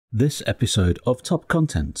This episode of Top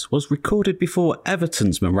Content was recorded before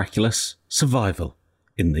Everton's miraculous survival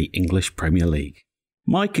in the English Premier League.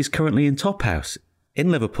 Mike is currently in Top House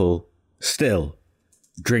in Liverpool, still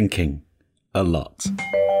drinking a lot.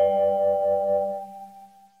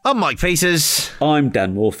 I'm Mike Peters. I'm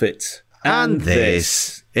Dan Morfitt. And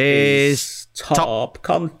this is Top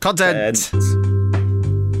Content.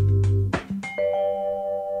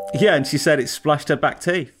 Yeah, and she said it splashed her back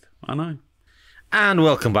teeth. I know. And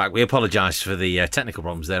welcome back. We apologise for the technical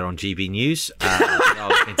problems there on GB News. I'll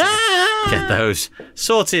looking to get those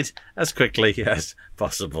sorted as quickly as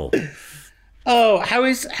possible. Oh, how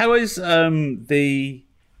is the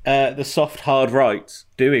soft hard right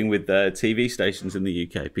doing with the TV stations in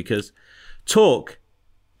the UK? Because Talk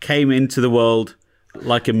came into the world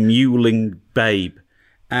like a mewling babe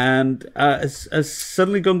and has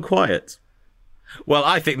suddenly gone quiet. Well,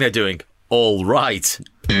 I think they're doing all right.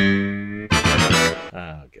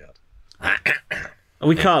 Oh, God.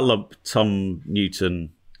 We can't lump Tom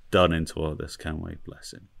Newton Dunn into all this, can we?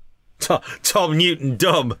 Bless him. Tom Newton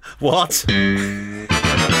Dumb. What?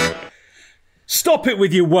 Stop it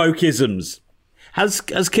with your wokeisms. Has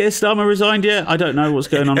Keir Starmer resigned yet? I don't know what's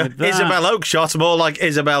going on with that. Isabel Oakeshott, more like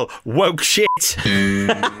Isabel Woke Shit.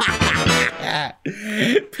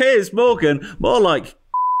 Piers Morgan, more like...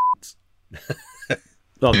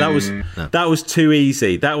 Oh, that was too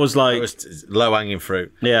easy. That was like... It was low-hanging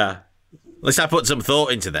fruit. Yeah. At least I put some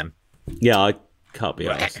thought into them. Yeah, I can't be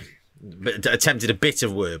honest. But attempted a bit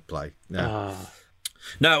of wordplay. No.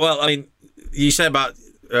 No, well, I mean, you said about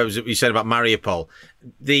Mariupol.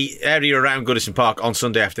 The area around Goodison Park on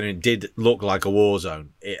Sunday afternoon did look like a war zone,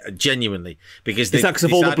 genuinely. Because is that because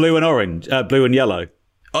of all the blue and orange, blue and yellow?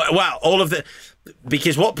 Well, all of the...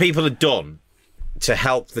 Because what people had done to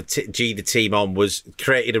help the team on was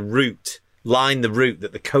created a route, line the route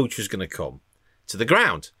that the coach was going to come to the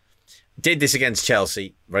ground. Did this against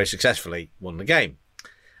Chelsea very successfully, won the game.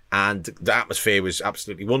 And the atmosphere was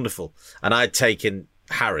absolutely wonderful. And I'd taken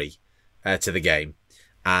Harry to the game.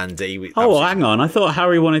 And he was hang on. I thought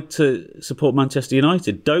Harry wanted to support Manchester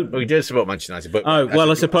United. Well, he did support Manchester United. But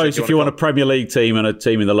I suppose if you want a Premier League team and a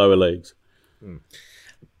team in the lower leagues.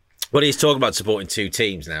 Well, he's talking about supporting two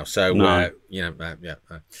teams now, so no.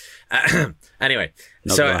 Anyway,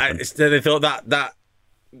 so they thought that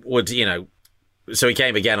would, so he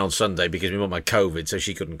came again on Sunday because my mum had COVID, so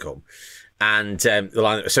she couldn't come, and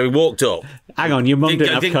so we walked up. Hang on, your mum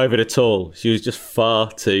didn't have COVID at all. She was just far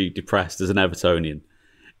too depressed as an Evertonian.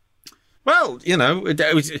 Well,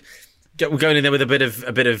 it was. We're going in there with a bit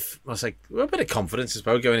of confidence, I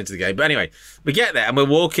suppose, going into the game. But anyway, we get there and we're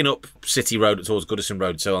walking up City Road towards Goodison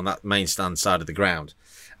Road, so on that main stand side of the ground.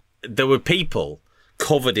 There were people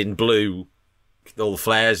covered in blue, all the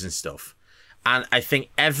flares and stuff. And I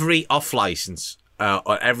think every off-licence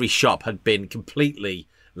or every shop had been completely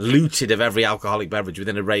looted of every alcoholic beverage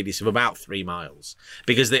within a radius of about 3 miles.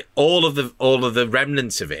 Because all of the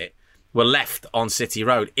remnants of it were left on City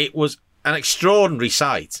Road. It was an extraordinary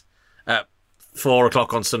sight. 4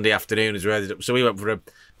 o'clock on Sunday afternoon as we ended up. So we went for a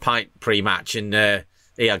pint pre-match and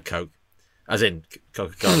he had Coke, as in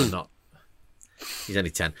Coca-Cola, not. He's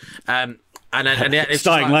only 10. And it's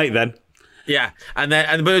starting late then. Yeah, and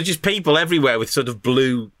there were just people everywhere with sort of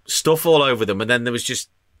blue stuff all over them, and then it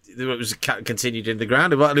was continued in the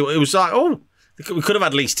ground. It was like, we could have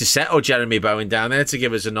had Lisa Tissette or Jeremy Bowen down there to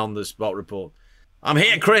give us an on-the-spot report. I'm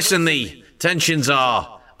here, Chris, and the tensions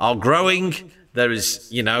are growing. There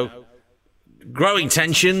is, growing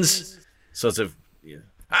tensions, sort of. Yeah.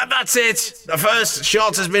 And that's it. The first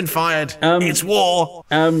shot has been fired. It's war.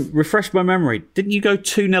 Refresh my memory. Didn't you go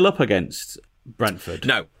 2-0 up against Brentford?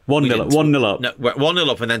 No. 1-0 up. 1-0 up. No, 1-0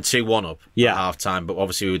 up and then 2-1 up at half time. But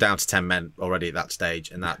obviously we were down to 10 men already at that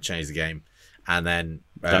stage, and that changed the game. And then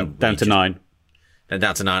down to 9. Then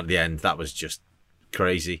down to 9 at the end. That was just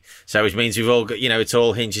crazy. So which means we've all got, it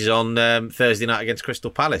all hinges on Thursday night against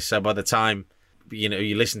Crystal Palace. So by the time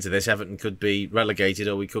you listen to this, Everton could be relegated,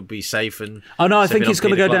 or we could be safe. And I think it's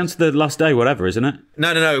going to go down to the last day, whatever, isn't it?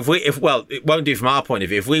 No. It won't do from our point of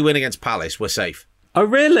view. If we win against Palace, we're safe. Oh,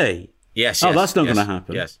 really? Yes. Oh, that's not going to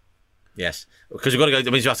happen. Yes. Because we've got to go.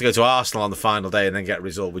 It means you have to go to Arsenal on the final day and then get a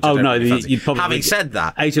result. Which you'd probably. Having said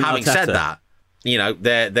that,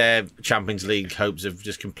 their Champions League hopes have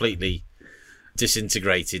just completely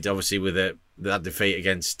disintegrated. Obviously, with that defeat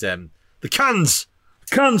against the Cans.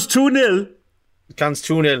 Cans 2-0. Cans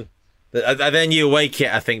 2-0. Their new away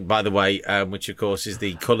kit, I think, by the way, which of course is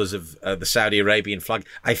the colours of the Saudi Arabian flag,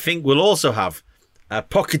 I think will also have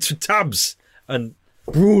pockets of tabs and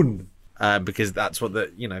Bruin, because that's what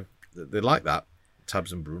they like that,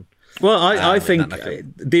 tabs and Bruin. Well, I think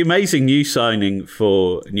that the amazing new signing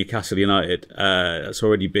for Newcastle United that's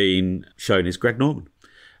already been shown is Greg Norman.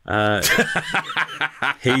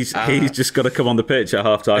 He's just got to come on the pitch at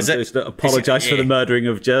half time to apologise for the murdering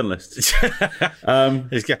of journalists.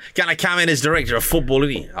 He's going to come in as director of football,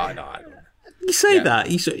 isn't he? I know. You say that.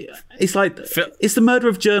 It's like, is the murder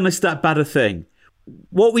of journalists that bad a thing?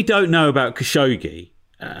 What we don't know about Khashoggi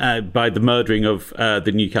by the murdering of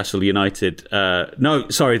the Newcastle United,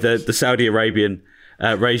 the Saudi Arabian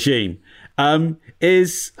regime,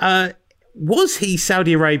 was he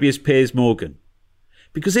Saudi Arabia's Piers Morgan?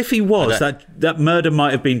 Because if he was, that murder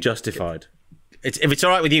might have been justified. If it's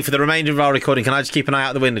all right with you, for the remainder of our recording, can I just keep an eye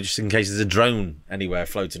out the window just in case there's a drone anywhere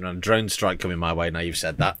floating around? A drone strike coming my way now you've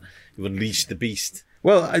said that. You've unleashed the beast.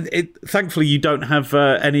 Well, thankfully you don't have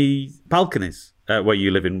any balconies where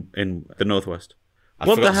you live in the northwest.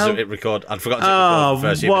 What the hell? I'd forgotten to record the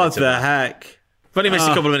first few minutes. What the heck? I've only missed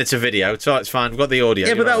a couple of minutes of video. It's all right, it's fine. We've got the audio.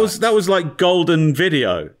 Yeah, but that was like golden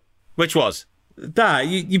video. Which was? That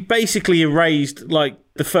you basically erased like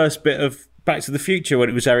the first bit of Back to the Future when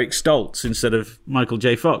it was Eric Stoltz instead of Michael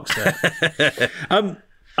J. Fox. It's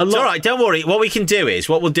all right. Don't worry. What we'll do is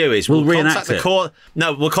we'll contact the court.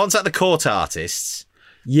 No, we'll contact the court artists.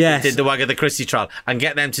 Yes, who did the Wag of the Christie trial and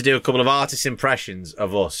get them to do a couple of artist impressions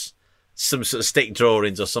of us, some sort of stick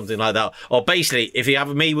drawings or something like that. Or basically, if you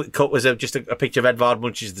have me cut was just a picture of Edvard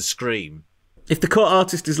Munch's The Scream. If the court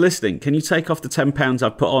artist is listening, can you take off the £10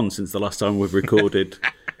 I've put on since the last time we've recorded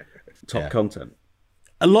top content?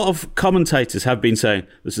 A lot of commentators have been saying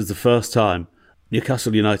this is the first time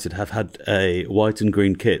Newcastle United have had a white and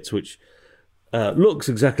green kit, which looks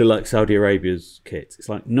exactly like Saudi Arabia's kit. It's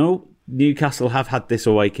like, no, Newcastle have had this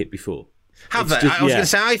away kit before. Have they? I was going to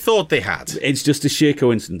say, I thought they had. It's just a sheer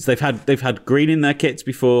coincidence. They've had green in their kits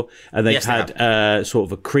before, and they've had sort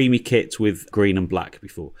of a creamy kit with green and black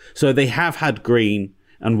before. So they have had green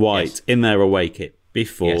and white in their away kit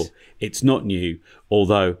before. Yes. It's not new,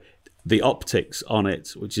 although the optics on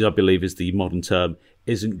it, which I believe is the modern term,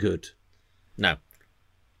 isn't good. No.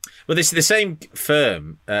 Well, this is the same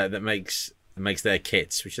firm that makes their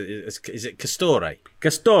kits, which is it Castore?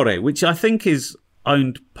 Castore, which I think is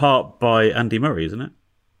owned part by Andy Murray, isn't it?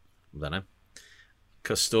 I don't know.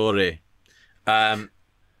 Castore.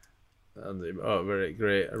 Very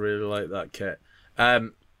great. I really like that kit.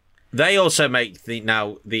 They also make the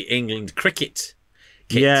England cricket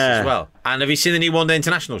kits as well. And have you seen the new One Day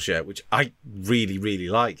International shirt, which I really, really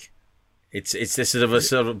like? It's this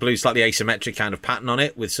sort of blue, slightly asymmetric kind of pattern on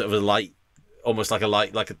it with sort of a light, almost like a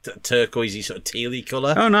turquoisey sort of tealy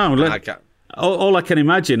colour. Oh no! All I can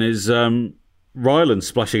imagine is Ryland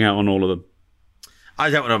splashing out on all of them. I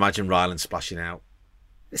don't want to imagine Ryland splashing out.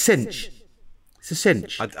 Cinch. It's a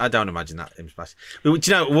cinch. I don't imagine that him splashing. Do you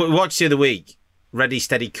know, we watched the other week, Ready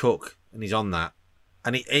Steady Cook, and he's on that,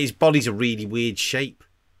 and his body's a really weird shape.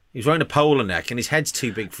 He's wearing a polo neck, and his head's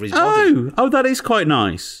too big for his body. Oh, that is quite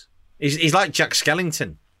nice. He's like Jack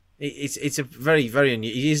Skellington. It's a very, very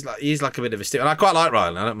unusual. He's like a bit of a stick, and I quite like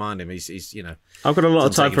Ryland. I don't mind him. He's you know. I've got a lot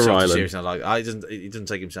of time for Ryland. He doesn't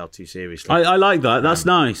take himself too seriously. I like that. That's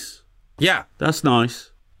nice. Yeah, that's nice.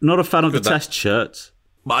 Not a fan of the test shirts,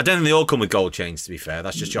 but I don't think they all come with gold chains. To be fair,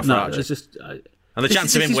 that's just Jofra Archer. It's just. And the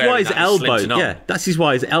chance of him wearing that is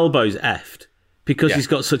why his elbow's effed because he's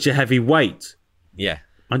got such a heavy weight. Yeah,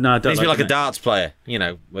 I know. He's like a darts player, you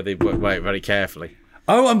know, where they work very carefully.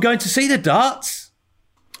 Oh, I'm going to see the darts.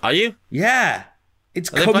 Are you? Yeah.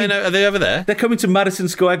 Are they over there? They're coming to Madison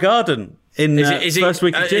Square Garden in first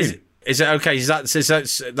week of June. Is it okay?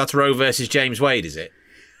 That's Roe versus James Wade, is it?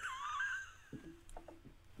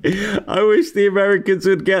 I wish the Americans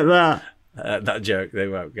would get that. That joke, they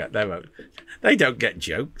won't get. They don't get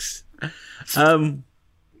jokes. That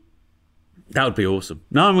would be awesome.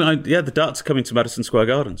 No, the darts are coming to Madison Square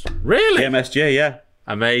Gardens. Really? The MSG, yeah.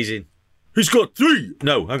 Amazing. He's got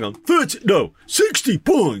 60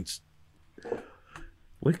 points.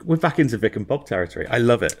 We're back into Vic and Bob territory. I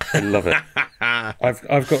love it.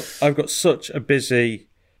 I've got such a busy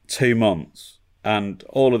 2 months, and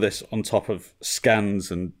all of this on top of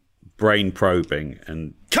scans and brain probing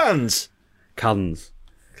and cans.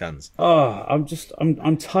 Oh, I'm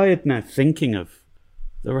tired now thinking of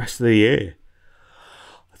the rest of the year.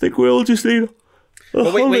 I think we all just need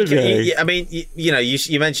holiday. I mean,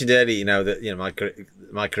 you mentioned earlier, you know, that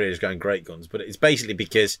my career is going great guns, but it's basically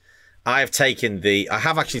because I have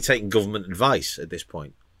actually taken government advice at this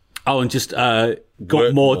point. Oh, and just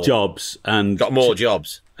got more jobs and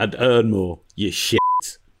earn more. You shit.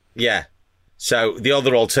 Yeah. So the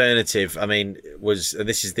other alternative, I mean,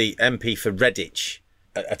 this is the MP for Redditch,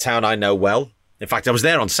 a town I know well. In fact, I was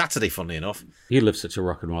there on Saturday, funnily enough. You live such a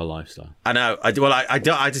rock and roll lifestyle. I know. I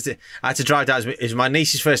had to drive down. It was my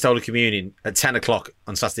niece's first Holy Communion at 10 o'clock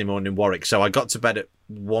on Saturday morning in Warwick. So I got to bed at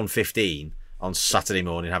 1:15 on Saturday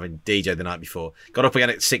morning, having DJ the night before. Got up again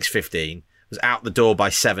at 6:15. Was out the door by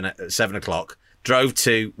 7 o'clock. Drove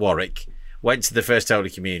to Warwick. Went to the first Holy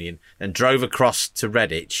Communion. Then drove across to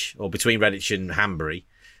Redditch, or between Redditch and Hanbury,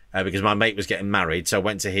 because my mate was getting married. So I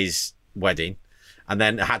went to his wedding. And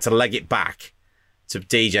then I had to leg it back to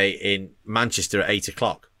DJ in Manchester at 8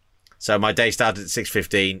 o'clock. So my day started at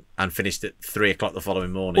 6:15 and finished at 3 o'clock the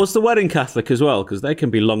following morning. Was the wedding Catholic as well? Because they can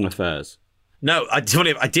be long affairs. No, I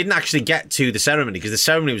didn't actually get to the ceremony because the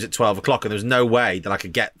ceremony was at 12 o'clock and there was no way that I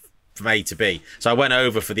could get from A to B. So I went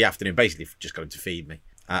over for the afternoon, basically just going to feed me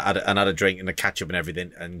and had a drink and a catch up and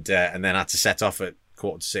everything. And then I had to set off at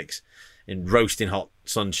 5:45 in roasting hot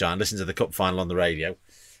sunshine, listen to the cup final on the radio.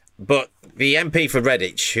 But the MP for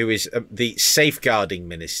Redditch, who is the safeguarding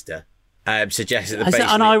minister, suggested that Is basically...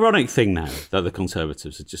 it an ironic thing now that the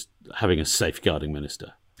Conservatives are just having a safeguarding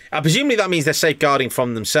minister? Presumably that means they're safeguarding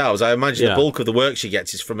from themselves. I imagine the bulk of the work she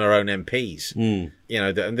gets is from her own MPs. You know,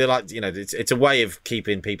 and they're like, you know, it's a way of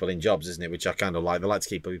keeping people in jobs, isn't it? Which I kind of like. They like to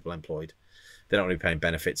keep people employed. They're not really paying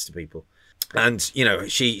benefits to people. And you know,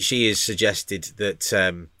 she has suggested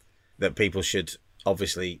that that people should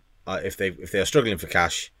obviously, if they are struggling for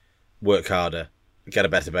cash, work harder, get a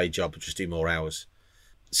better paid job, just do more hours.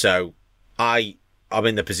 So I'm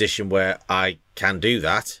in the position where I can do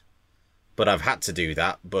that, but I've had to do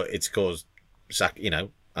that. But it's caused, you know,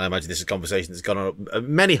 I imagine this is a conversation that's gone on at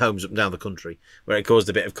many homes up and down the country where it caused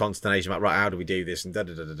a bit of consternation about, right, how do we do this? And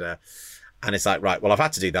da-da-da-da-da. And it's like, right, well, I've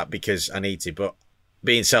had to do that because I need to. But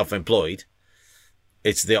being self-employed,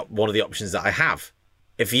 it's one of the options that I have.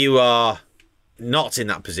 If you are not in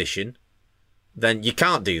that position, then you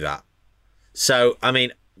can't do that. So, I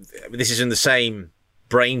mean, this is in the same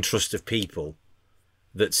brain trust of people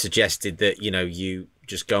that suggested that, you know, you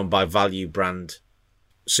just go and buy value brand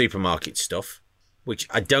supermarket stuff, which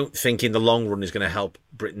I don't think in the long run is going to help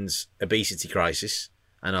Britain's obesity crisis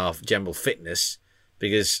and our general fitness,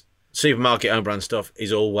 because supermarket own brand stuff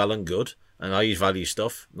is all well and good. And I use value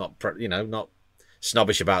stuff, not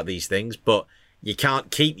snobbish about these things, but you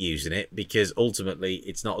can't keep using it because ultimately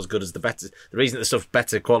it's not as good as the better. The reason that the stuff's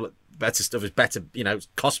better stuff is better, you know,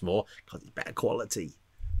 costs more because it's better quality.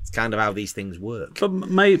 It's kind of how these things work. But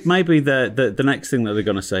maybe the next thing that they're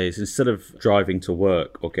going to say is, instead of driving to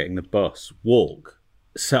work or getting the bus, walk.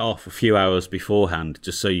 Set off a few hours beforehand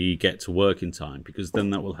just so you get to work in time, because then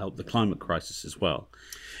that will help the climate crisis as well.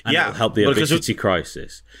 And it will help the obesity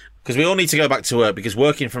crisis. Because we all need to go back to work, because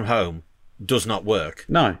working from home does not work.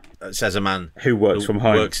 No. Says a man who works from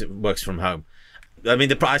home. Works from home. I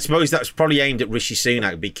mean, I suppose that's probably aimed at Rishi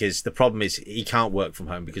Sunak, because the problem is he can't work from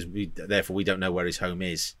home because therefore we don't know where his home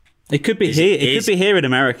is. It could be here. It could be here in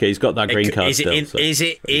America. He's got that green card still. Is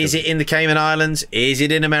it in the Cayman Islands? Is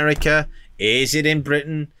it in America? Is it in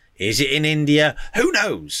Britain? Is it in India? Who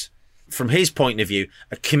knows? From his point of view,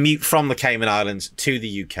 a commute from the Cayman Islands to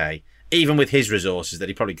the UK, even with his resources, that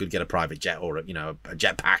he probably could get a private jet or a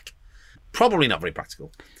jetpack, probably not very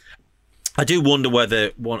practical. I do wonder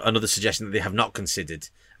whether another suggestion that they have not considered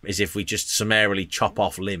is if we just summarily chop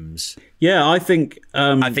off limbs. Yeah, I think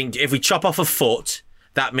if we chop off a foot,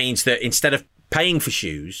 that means that instead of paying for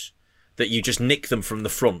shoes, that you just nick them from the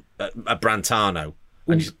front at Brantano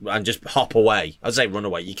and just hop away. I'd say run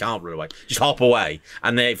away. You can't run away. Just hop away.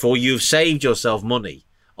 And therefore you've saved yourself money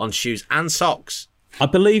on shoes and socks. I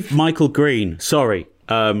believe Michael Green,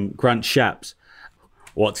 Grant Shapps,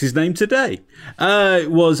 what's his name today,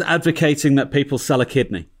 was advocating that people sell a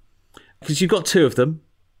kidney. Because you've got two of them.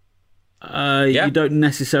 You don't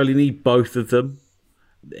necessarily need both of them.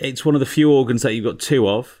 It's one of the few organs that you've got two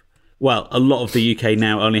of. Well, a lot of the UK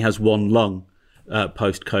now only has one lung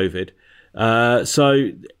post-COVID.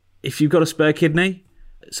 So if you've got a spare kidney,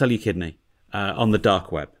 sell your kidney on the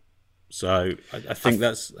dark web. So I think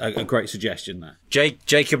that's a great suggestion there.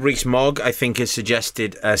 Jacob Rees-Mogg, I think, has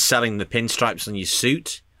suggested selling the pinstripes on your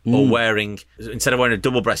suit, or instead of wearing a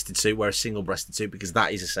double-breasted suit, wear a single-breasted suit, because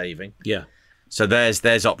that is a saving. Yeah. So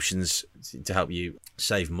there's options to help you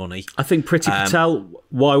save money. I think Priti Patel,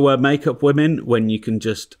 why wear makeup, women, when you can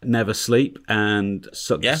just never sleep and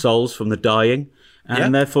suck the souls from the dying,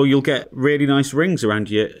 and therefore you'll get really nice rings around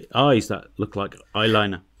your eyes that look like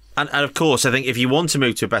eyeliner. And of course, I think if you want to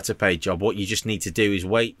move to a better paid job, what you just need to do is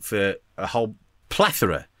wait for a whole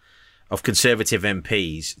plethora of Conservative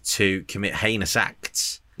MPs to commit heinous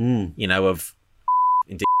acts, you know, of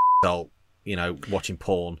watching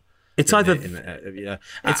porn. It's either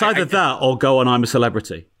that or go on I'm a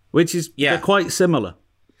Celebrity, which is they're quite similar.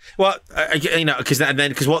 Well,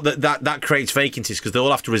 because what that creates vacancies because they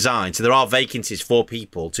all have to resign. So there are vacancies for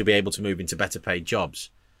people to be able to move into better paid jobs.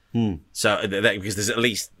 So because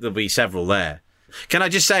there'll be several there. Can I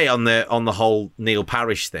just say on the whole Neil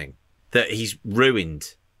Parish thing that he's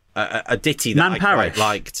ruined a ditty that quite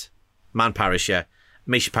liked. Man Parish, yeah.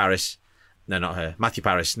 Misha Paris. No, not her. Matthew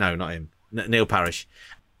Paris. No, not him. Neil Parish.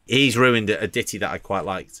 He's ruined a ditty that I quite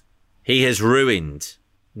liked. He has ruined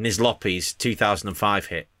Nizlopi's 2005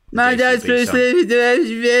 hit. My dad's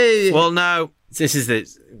well, no. This is the...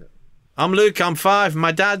 I'm Luke, I'm 5.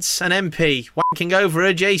 My dad's an MP wanking over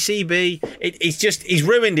a JCB. He's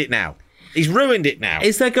ruined it now. He's ruined it now.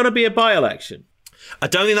 Is there going to be a by-election? I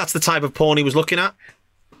don't think that's the type of porn he was looking at.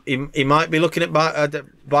 He might be looking at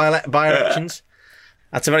by-elections.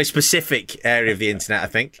 That's a very specific area of the internet, I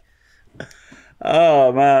think.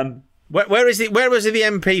 Oh, man. Where was he the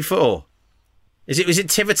MP for? Was it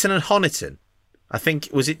Tiverton and Honiton? I think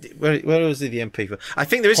where was he the MP for? I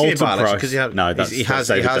think there is going to be a by-election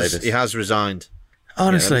because he has resigned.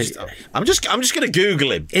 Honestly, I'm just going to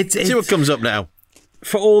Google him. See what comes up now.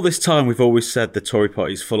 For all this time, we've always said the Tory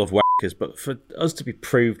party is full of whackers, but for us to be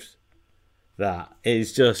proved that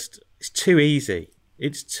it's too easy.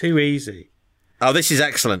 It's too easy. Oh, this is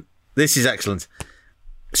excellent.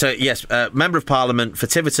 So yes, Member of Parliament for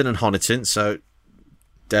Tiverton and Honiton, so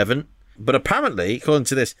Devon. But apparently, according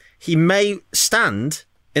to this, he may stand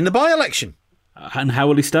in the by-election. And how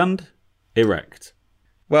will he stand? Erect.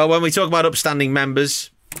 Well, when we talk about upstanding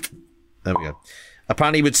members, there we go.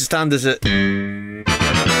 Apparently, he would stand as a...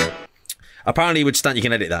 Apparently, he would stand... You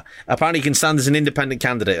can edit that. Apparently, he can stand as an independent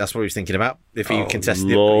candidate. That's what he was thinking about. If he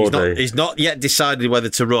contested it. He's not yet decided whether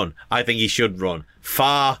to run. I think he should run.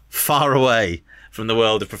 Far, far away from the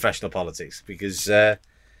world of professional politics. Because...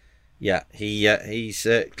 he's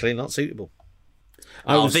clearly not suitable.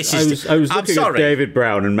 I was looking at David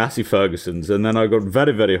Brown and Massey Ferguson's, and then I got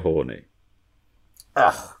very, very horny.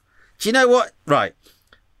 Ugh. Do you know what? Right.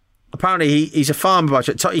 Apparently, he's a farmer.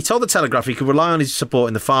 He told the Telegraph he could rely on his support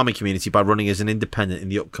in the farming community by running as an independent in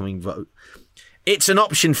the upcoming vote. It's an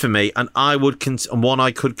option for me, and one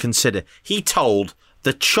I could consider. He told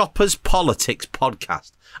the Choppers Politics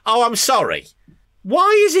podcast. Oh, I'm sorry.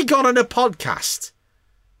 Why has he gone on a podcast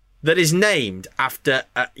that is named after,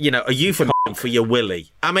 a euphemism for your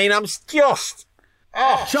willy? I mean, I'm just...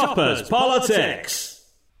 Oh, Choppers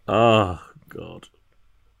Politics! Oh, God.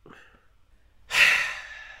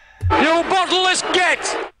 You bottleless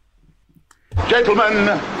get! Gentlemen,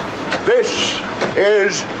 this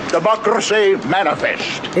is Democracy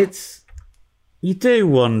Manifest. You do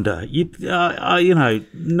wonder.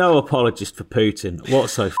 No apologist for Putin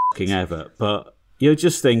whatsoever, but you're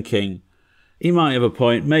just thinking... He might have a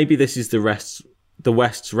point. Maybe this is the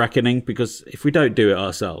West's reckoning, because if we don't do it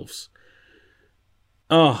ourselves...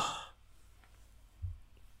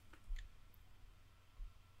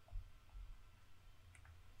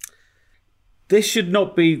 This should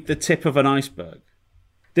not be the tip of an iceberg.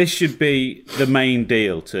 This should be the main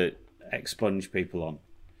deal to expunge people on.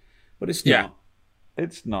 But it's not.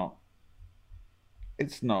 It's not.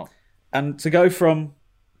 It's not. And to go from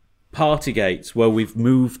Partygate, where we've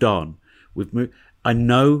moved on... I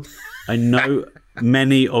know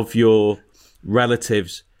many of your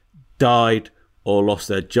relatives died or lost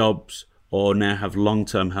their jobs or now have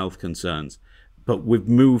long-term health concerns, but we've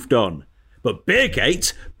moved on. But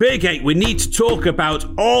Beergate, we need to talk about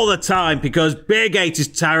all the time because Beergate is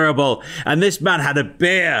terrible and this man had a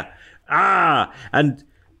beer.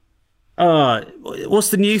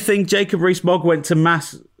 What's the new thing? Jacob Rees-Mogg went to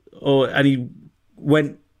mass and he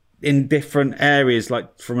went in different areas,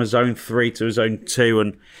 like from a zone 3 to a zone 2,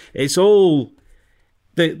 and it's all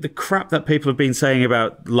the crap that people have been saying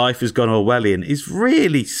about life has gone Orwellian is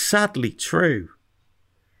really sadly true.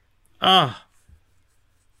 And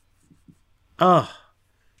I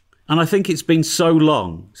think it's been so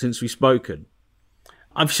long since we've spoken.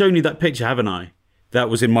 I've shown you that picture, haven't I? That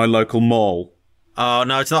was in my local mall. Oh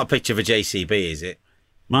no, it's not a picture of a JCB, is it?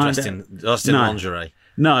 Dressed in lingerie.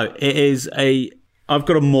 No, it is I've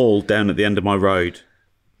got a mall down at the end of my road,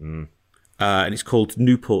 and it's called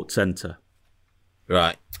Newport Centre.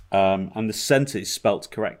 Right. And the centre is spelt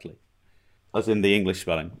correctly, as in the English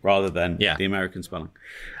spelling, rather than the American spelling.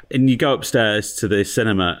 And you go upstairs to the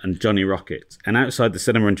cinema and Johnny Rockets, and outside the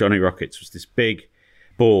cinema and Johnny Rockets was this big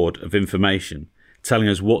board of information telling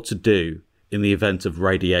us what to do in the event of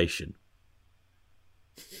radiation.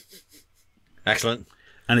 Excellent.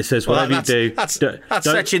 And it says, whatever you do... That's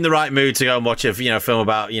set you in the right mood to go and watch a film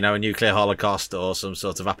about, a nuclear holocaust or some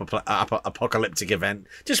sort of apocalyptic event.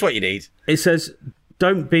 Just what you need. It says,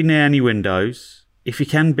 don't be near any windows. If you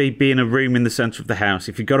can be in a room in the centre of the house.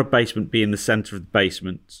 If you've got a basement, be in the centre of the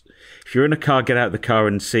basement. If you're in a car, get out of the car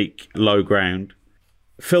and seek low ground.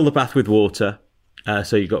 Fill the bath with water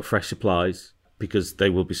so you've got fresh supplies because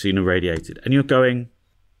they will be soon irradiated. And you're going,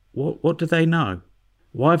 what do they know?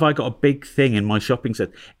 Why have I got a big thing in my shopping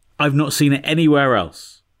centre? I've not seen it anywhere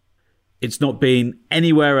else. It's not been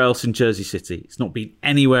anywhere else in Jersey City. It's not been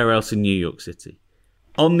anywhere else in New York City.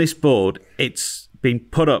 On this board, it's been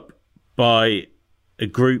put up by a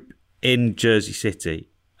group in Jersey City,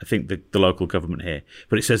 I think the local government here,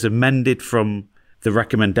 but it says amended from the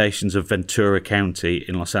recommendations of Ventura County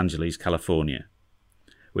in Los Angeles, California,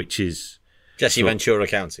 which is... Jesse Ventura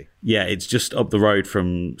County. Yeah, it's just up the road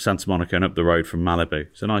from Santa Monica and up the road from Malibu.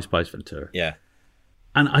 It's a nice place, Ventura. Yeah.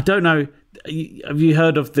 And I don't know, have you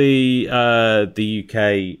heard of the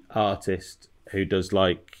UK artist who does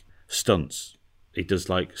like stunts? He does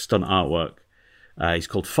like stunt artwork. He's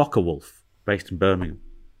called Fokker Wolf, based in Birmingham.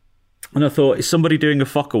 And I thought, is somebody doing a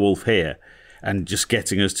Fokker Wolf here and just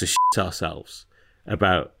getting us to shit ourselves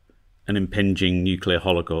about an impinging nuclear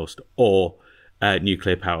holocaust or a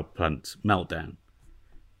nuclear power plant meltdown?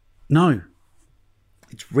 No.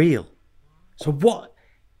 It's real. So what?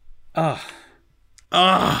 I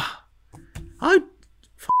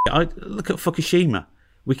look at Fukushima.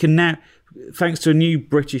 We can now, thanks to a new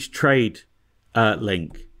British trade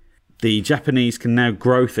link, the Japanese can now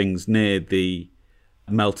grow things near the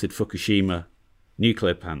melted Fukushima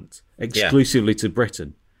nuclear plant exclusively to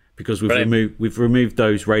Britain because we've removed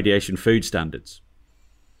those radiation food standards.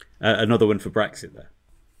 Another one for Brexit there.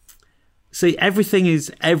 See, everything is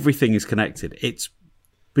connected. It's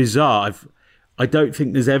bizarre. I don't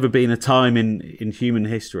think there's ever been a time in human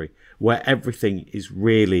history where everything is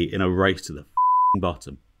really in a race to the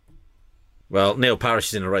bottom. Well, Neil Parish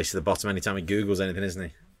is in a race to the bottom anytime he Googles anything, isn't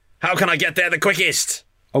he? How can I get there the quickest?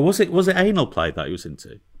 Oh, was it anal play that he was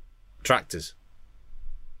into? Tractors.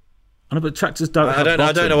 I know, but tractors don't. I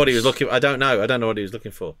don't know what he was looking. I don't know what he was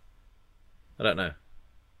looking for. I don't know.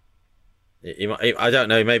 I don't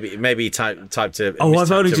know. Maybe he typed a. Oh,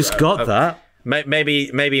 I've only just got that. Maybe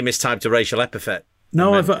he mistyped a racial epithet.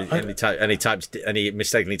 No, and he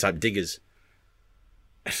mistakenly typed diggers.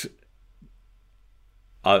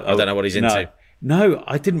 I don't know what he's into. No,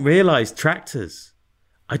 I didn't realise tractors.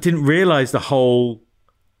 I didn't realise the whole.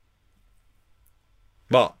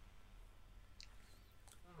 What?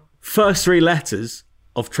 First three letters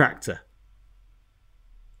of tractor.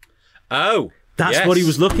 Oh, that's what he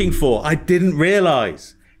was looking for. I didn't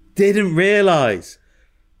realise.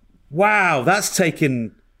 Wow, that's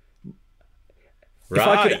taken.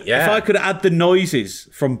 Right. If I could add the noises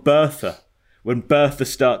from Bertha when Bertha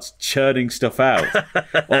starts churning stuff out,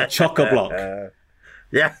 or Chock-a-Block.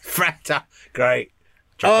 Yeah, Fracta, great.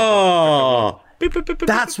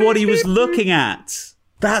 That's what he was looking at.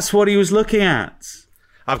 I've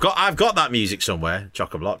got that music somewhere.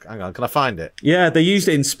 Chock-a-Block. Hang on, can I find it? Yeah, they used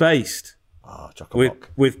it in Spaced. Oh,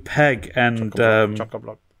 Chock-a-Block. With Peg and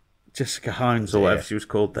Chock-a-Block. Jessica Hines or whatever she was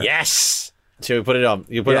called there. Yes. Shall we put it on?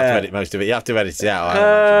 You'll have to edit most of it. You have to edit it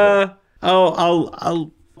out.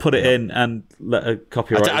 I'll put it in and let a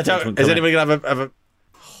copyright. Is anybody gonna have a?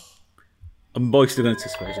 I'm moist in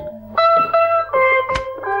anticipation.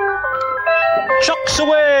 Chucks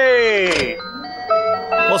away.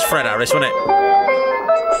 What's Fred Harris, wasn't it?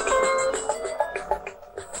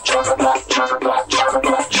 Chock-a-block, chock-a-block,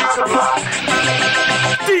 chock-a-block, chock-a-block.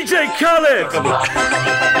 DJ Khaled.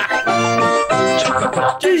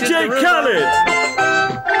 DJ Khaled.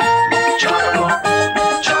 Chock-a-block,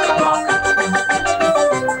 chock-a-block.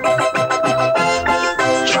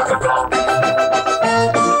 Chock-a-block.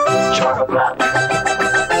 Chock-a-block.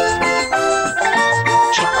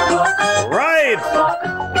 Chock-a-block. Right.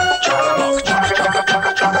 Chock-a-block,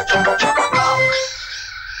 chock-a-block, chock-a-block.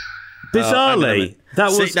 Bizarrely,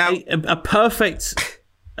 that was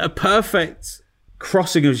a perfect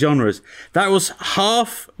crossing of genres. That was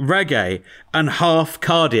half reggae and half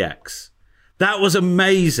Cardiacs. That was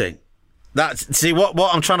amazing. See what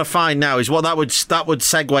I'm trying to find now is what that would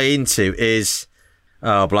segue into is.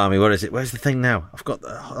 Oh blimey, what is it? Where's the thing now? I've got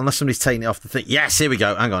unless somebody's taking it off the thing. Yes, here we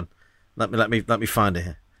go. Hang on, let me find it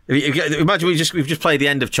here. Imagine we've just played the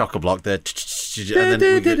end of Chock-a-Block there, and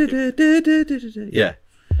then yeah,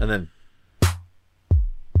 and then.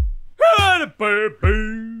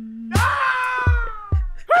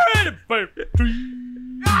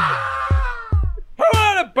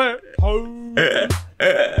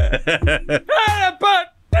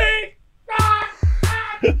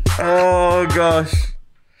 Oh gosh,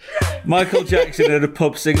 Michael Jackson in a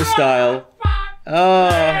pub singer style.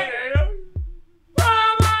 Oh.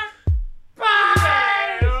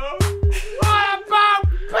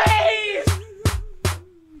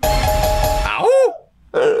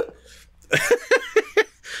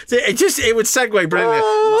 It would segue brilliantly.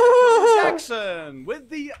 Jackson with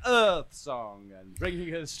the Earth song and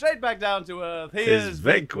bringing us straight back down to Earth. Here's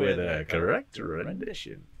Vic with a correct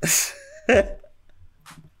rendition. Was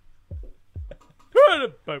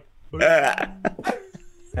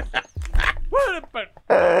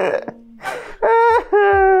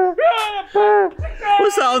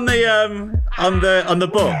that on the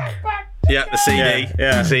book? Yeah, the CD.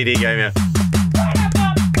 Yeah. The CD game, yeah.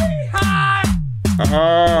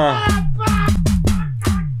 Oh.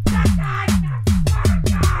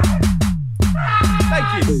 Thank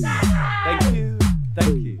you. Thank you.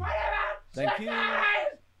 Thank you. Thank you.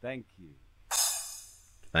 Thank you.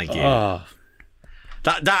 Thank you. Oh.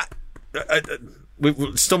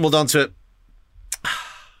 We stumbled onto it.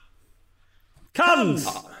 Cons.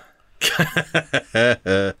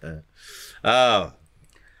 Oh,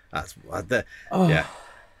 that's yeah.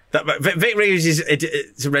 Vic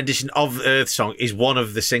Reeves' rendition of Earth Song is one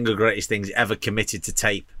of the single greatest things ever committed to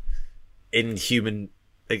tape in human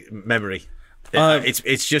memory.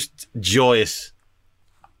 It's just joyous.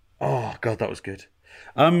 Oh God, that was good.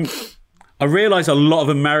 I realise a lot of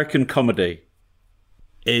American comedy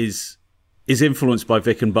is influenced by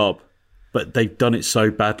Vic and Bob, but they've done it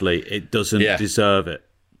so badly it doesn't deserve it.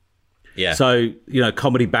 Yeah. So,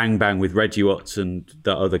 Comedy Bang Bang with Reggie Watts and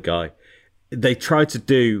that other guy, they tried to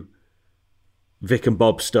do Vic and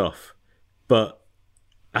Bob stuff, but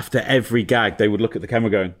after every gag, they would look at the camera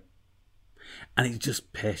going, and it's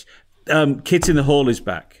just pish. Kids in the Hall is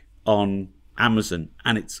back on Amazon,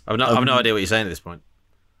 and it's... I've no idea what you're saying at this point.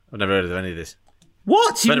 I've never heard of any of this.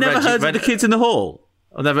 What? You've never heard of the Kids in the Hall?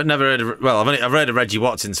 I've never heard of... Well, I've heard of Reggie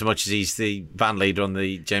Watson so much as he's the band leader on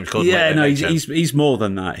the James Corden. Yeah, no, he's more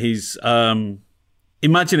than that. He's...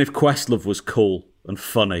 imagine if Questlove was cool and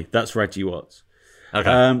funny. That's Reggie Watts.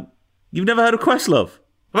 Okay. You've never heard of Questlove?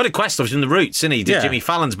 I've heard of Questlove's in the Roots, isn't he? He did Jimmy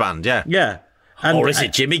Fallon's band, yeah. Yeah. Or is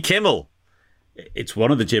it Jimmy Kimmel? It's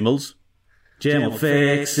one of the Jimmels. Jim will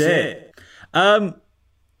fix it.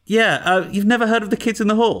 You've never heard of the Kids in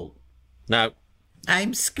the Hall? No.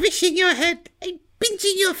 I'm squishing your head. I'm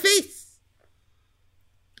pinching your face.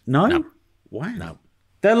 No? Wow. No.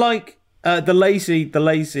 They're like the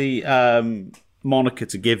lazy moniker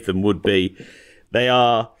to give them would be they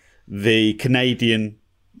are the Canadian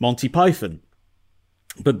Monty Python.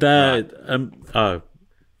 But they're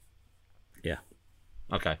yeah.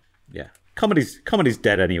 Okay. Yeah. Comedy's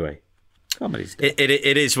dead anyway. Comedy's dead.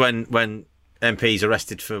 It is when MPs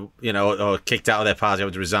arrested for, or kicked out of their party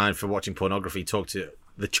or to resign for watching pornography talk to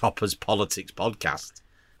the Choppers Politics podcast.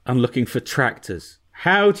 I'm looking for tractors.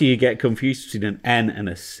 How do you get confused between an N and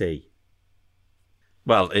a C?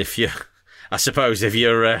 Well, I suppose if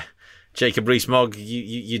you're Jacob Rees-Mogg,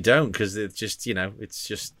 you don't, because it's just, it's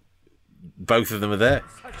just both of them are there.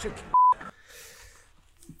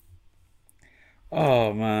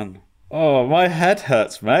 Oh man, my head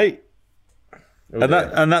hurts, mate.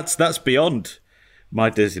 And that's beyond my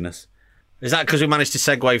dizziness. Is that because we managed to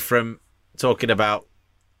segue from talking about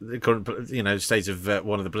the current, state of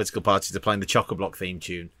one of the political parties to playing the Chock-a-Block theme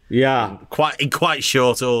tune? Yeah, in quite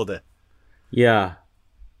short order. Yeah,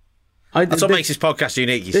 that's what makes this podcast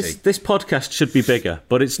unique. This podcast should be bigger,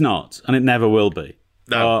 but it's not, and it never will be.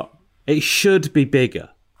 No, it should be bigger.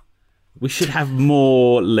 We should have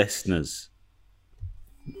more listeners.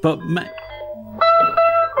 But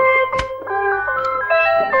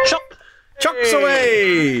Chocks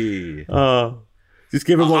away. Just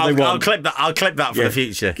give them what they want. I'll clip that for the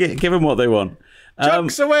future. Give them what they want.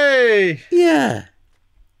 Chocks away. Yeah.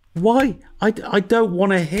 Why? I don't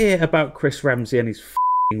want to hear about Chris Ramsey and his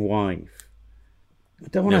f***ing wife. I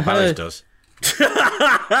don't want to hear. Parish does.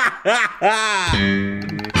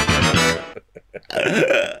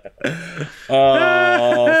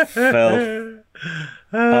 Oh, Phil.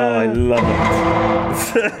 Oh, I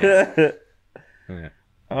love it. Yeah.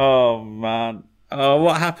 Oh, man. Oh,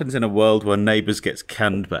 what happens in a world where Neighbours gets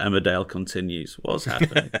canned but Emmerdale continues? What's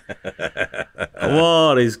happening?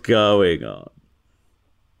 What is going on?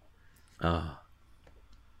 Oh.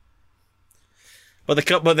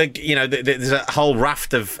 There's a whole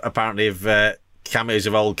raft of cameos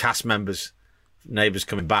of old cast members, Neighbours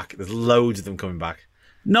coming back. There's loads of them coming back.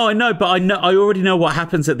 No, I know, but I already know what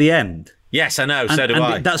happens at the end. Yes, I know. So do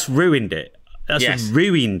I. That's ruined it.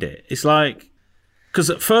 Ruined it. It's like, because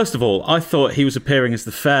first of all, I thought he was appearing as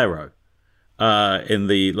the Pharaoh in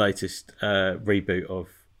the latest reboot of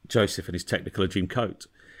Joseph and his Technicolor Dream Coat,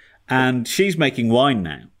 and she's making wine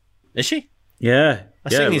now. Is she? Yeah. I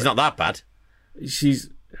think he's not that bad. It's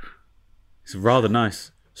rather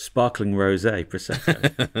nice sparkling rosé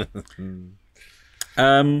prosecco.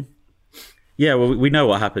 Yeah, well, we know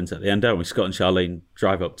what happens at the end, don't we? Scott and Charlene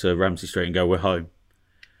drive up to Ramsey Street and go, "We're home."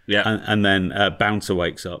 Yeah. And then Bouncer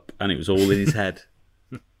wakes up, and it was all in his head.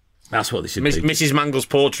 That's what they should do. Mrs. Mangle's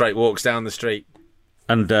portrait walks down the street.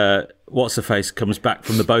 And what's-her-face comes back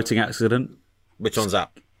from the boating accident. Which one's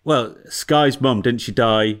that? Well, Sky's mum, didn't she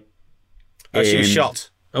die? Oh, she was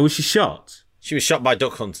shot. Oh, was she shot? She was shot by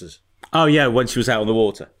duck hunters. Oh, yeah, when she was out on the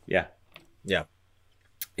water. Yeah. Yeah.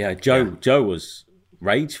 Yeah, Joe was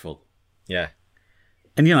rageful. Yeah.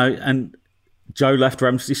 And, and Joe left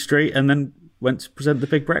Ramsey Street and then went to present the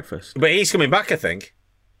big breakfast. But he's coming back, I think.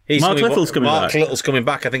 Mark Little's coming back. Mark Little's coming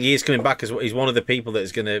back. I think he is coming back as he's one of the people that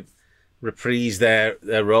is going to reprise their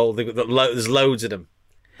role. There's loads of them.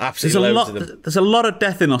 Absolutely loads of them. There's a lot of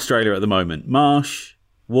death in Australia at the moment. Marsh,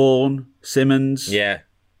 Warne, Simmons. Yeah.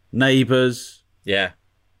 Neighbours. Yeah.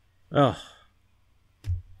 Oh.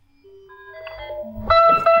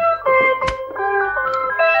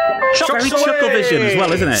 Very Chucklevision as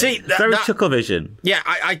well, isn't it? See, very Chucklevision. Yeah,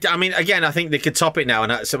 I mean, again, I think they could top it now,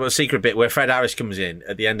 and that's a secret bit where Fred Harris comes in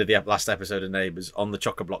at the end of the last episode of Neighbours on the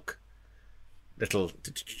Chock-a-Block. And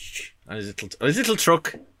his little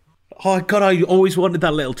truck. Oh, God, I always wanted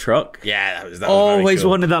that little truck. Yeah, that was always very cool.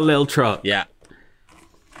 wanted that little truck. Yeah.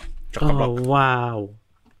 Oh, wow.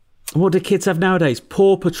 And what do kids have nowadays?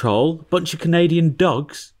 Paw Patrol, bunch of Canadian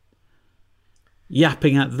dogs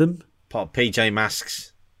yapping at them. PJ Masks.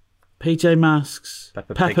 PJ Masks.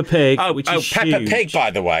 Peppa Pig. Which is Peppa huge. Pig, by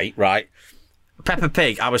the way, right? Peppa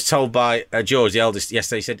Pig, I was told by George, the eldest,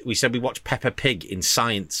 yesterday, we said we watched Peppa Pig in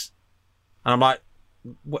science. And I'm like,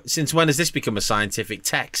 since when has this become a scientific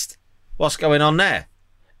text? What's going on there?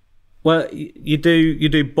 Well, you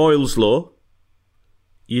do Boyle's Law,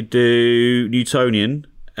 you do Newtonian,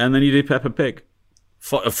 and then you do Peppa Pig.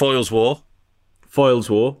 Foyle's War. Foyle's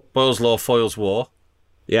War. Boyle's Law, Foyle's War.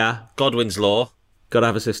 Yeah. Godwin's Law. Got to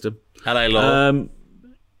have a system. LA Law.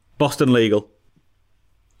 Boston Legal.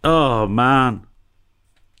 Oh, man.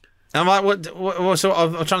 I'm like, what so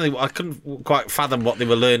I'm trying to think, I couldn't quite fathom what they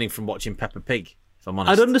were learning from watching Peppa Pig, if I'm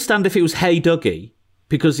honest. I'd understand if it was Hey Dougie,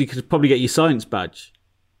 because you could probably get your science badge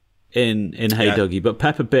in Hey Dougie, but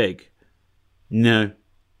Peppa Pig, no.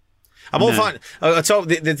 I'm all fine. I told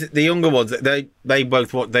the younger ones that they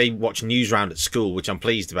watch Newsround at school, which I'm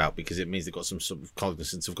pleased about because it means they've got some sort of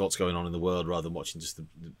cognizance of what's going on in the world rather than watching just the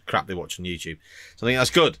crap they watch on YouTube. So I think that's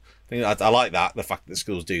good. I like that, the fact that the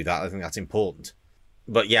schools do that. I think that's important.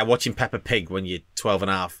 But yeah, watching Peppa Pig when you're 12 and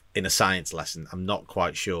a half in a science lesson, I'm not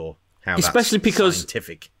quite sure how Especially that's because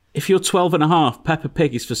scientific. If you're 12 and a half, Peppa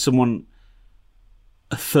Pig is for someone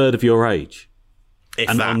a third of your age.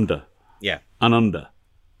 Under. Yeah. And under.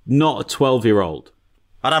 Not a 12-year-old.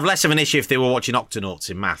 I'd have less of an issue if they were watching Octonauts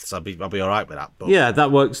in maths. I'd be all right with that. But yeah,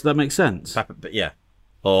 that works. That makes sense. But yeah,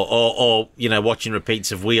 or watching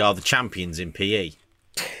repeats of We Are the Champions in PE.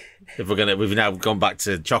 If we've now gone back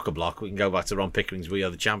to Chock-a-Block, we can go back to Ron Pickering's We Are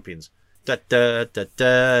the Champions. Da, da, da,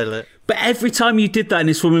 da. But every time you did that in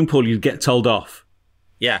a swimming pool, you'd get told off.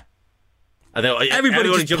 Yeah, and then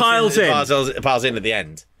everybody just piles in. Piles in at the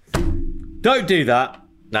end. Don't do that.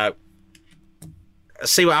 No.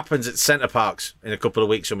 See what happens at Centre Parks in a couple of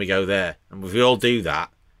weeks when we go there, and if we all do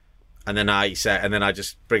that, and then I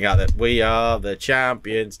just bring out that We Are the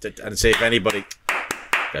Champions, and see if anybody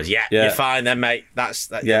goes, yeah, you're fine then, mate. That's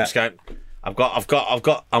that. Yeah. I'm just going,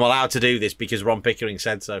 I'm allowed to do this because Ron Pickering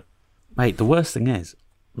said so. Mate, the worst thing is,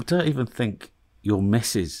 I don't even think your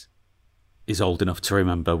missus is old enough to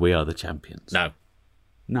remember We Are the Champions. No.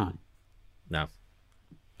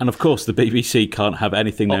 And of course, the BBC can't have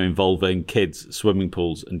anything now involving kids, swimming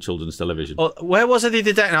pools, and children's television. Where was I the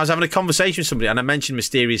other day? And I was having a conversation with somebody, and I mentioned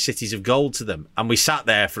Mysterious Cities of Gold to them, and we sat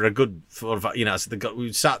there for a good,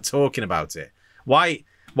 we sat talking about it. Why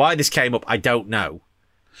this came up, I don't know.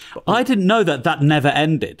 I didn't know that never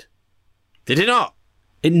ended. Did it not?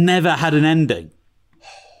 It never had an ending.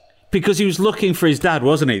 Because he was looking for his dad,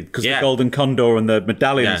 wasn't he? Because the Golden Condor and the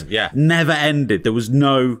medallions never ended. There was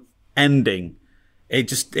no ending. It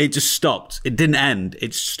just stopped. It didn't end.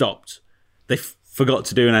 It stopped. They forgot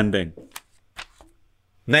to do an ending.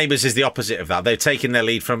 Neighbours is the opposite of that. They've taken their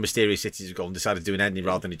lead from Mysterious Cities of Gold and decided to do an ending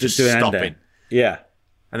rather than just stopping. Ending. Yeah.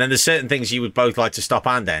 And then there's certain things you would both like to stop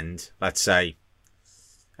and end. Let's say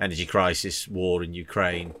energy crisis, war in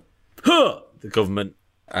Ukraine, the government,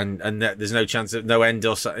 and there's no chance of no end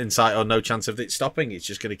or in sight or no chance of it stopping. It's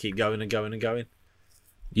just going to keep going and going and going.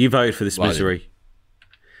 You voted for this misery.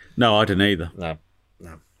 No, I didn't either. No.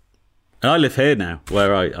 And I live here now,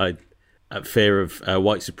 where I have fear of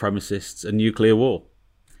white supremacists and nuclear war.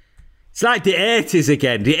 It's like the 80s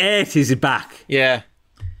again. The 80s are back. Yeah.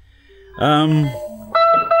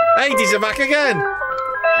 80s are back again.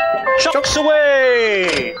 Shocks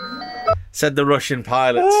away! Said the Russian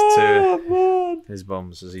pilot to his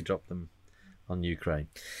bombs as he dropped them on Ukraine.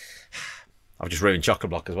 I've just ruined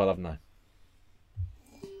Chock-a-Block as well, haven't I?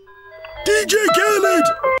 DJ Khaled!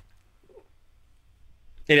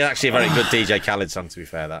 It is actually a very good DJ Khaled song, to be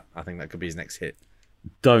fair. That I think that could be his next hit.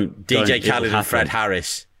 Don't. DJ Khaled and Fred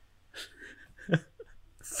Harris.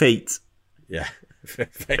 Feet. Yeah.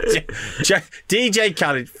 DJ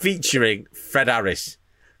Khaled featuring Fred Harris.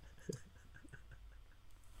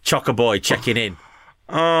 Chock-a-Boy checking in.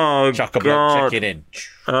 Oh, Chock-a-Block checking in.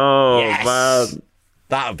 Oh, yes. man.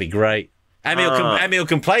 That would be great. Emil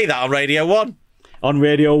can play that on Radio 1. On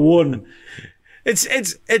Radio 1. It's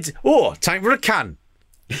time for a can.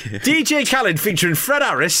 DJ Khaled featuring Fred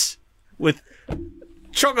Harris with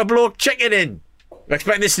Chock-a-Block checking in. We're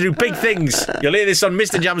expecting this to do big things. You'll hear this on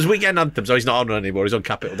Mr. Jam's Weekend Anthem. So he's not on anymore. He's on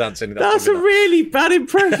Capital Dance. That's a really bad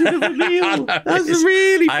impression of Emil. That's a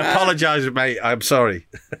really bad. I apologise, mate. I'm sorry.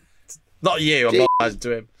 Not you. I'm not apologising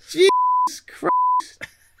to him. Jesus Christ.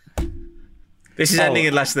 This is ending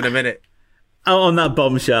in less than a minute. Oh, on that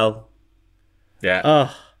bombshell.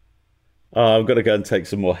 Yeah. Oh, I've got to go and take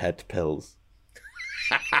some more head pills.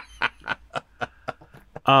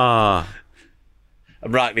 And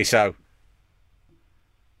rightly so.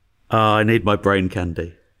 I need my brain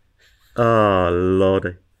candy. Oh,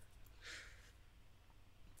 Lordy.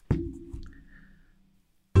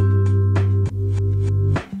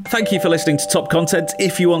 Thank you for listening to Top Content.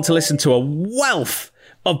 If you want to listen to a wealth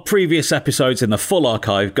of previous episodes in the full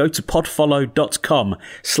archive, go to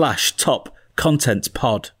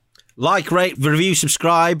podfollow.com/topcontentpod. Like, rate, review,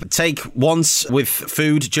 subscribe, take once with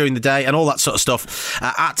food during the day and all that sort of stuff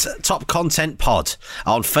at Top Content Pod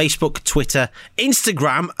on Facebook, Twitter,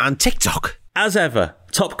 Instagram and TikTok. As ever,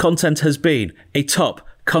 Top Content has been a Top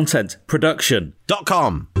Content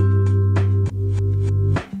production.com.